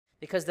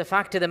Because the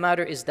fact of the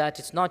matter is that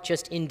it's not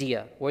just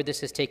India where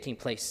this is taking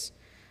place.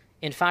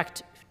 In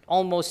fact,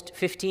 almost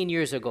 15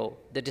 years ago,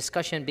 the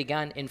discussion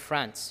began in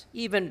France.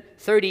 Even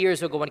 30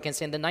 years ago, one can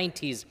say in the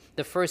 90s,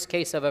 the first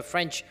case of a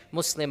French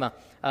Muslima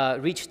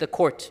reached the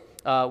court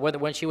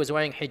when she was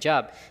wearing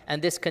hijab.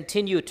 And this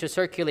continued to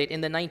circulate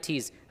in the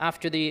 90s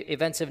after the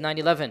events of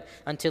 9/11,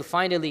 until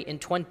finally in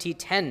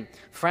 2010,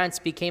 France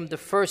became the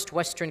first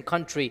Western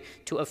country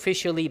to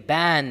officially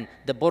ban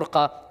the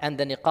burqa and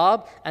the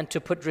niqab and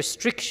to put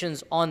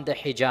restrictions on the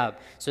hijab.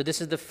 So this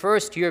is the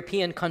first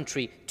European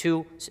country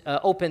to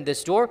open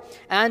this door,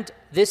 and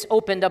this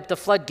opened up the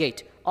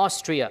floodgate.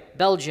 Austria,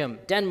 Belgium,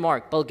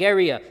 Denmark,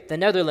 Bulgaria, the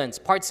Netherlands,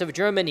 parts of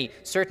Germany,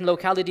 certain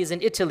localities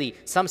in Italy,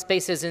 some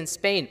spaces in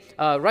Spain,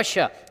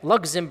 Russia,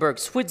 Luxembourg,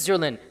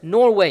 Switzerland,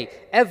 Norway,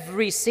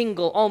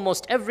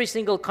 almost every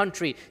single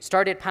country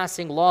started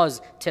passing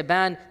laws to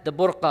ban the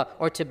burqa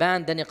or to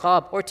ban the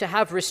niqab or to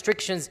have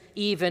restrictions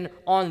even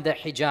on the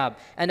hijab.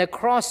 And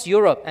across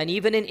Europe and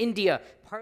even in India,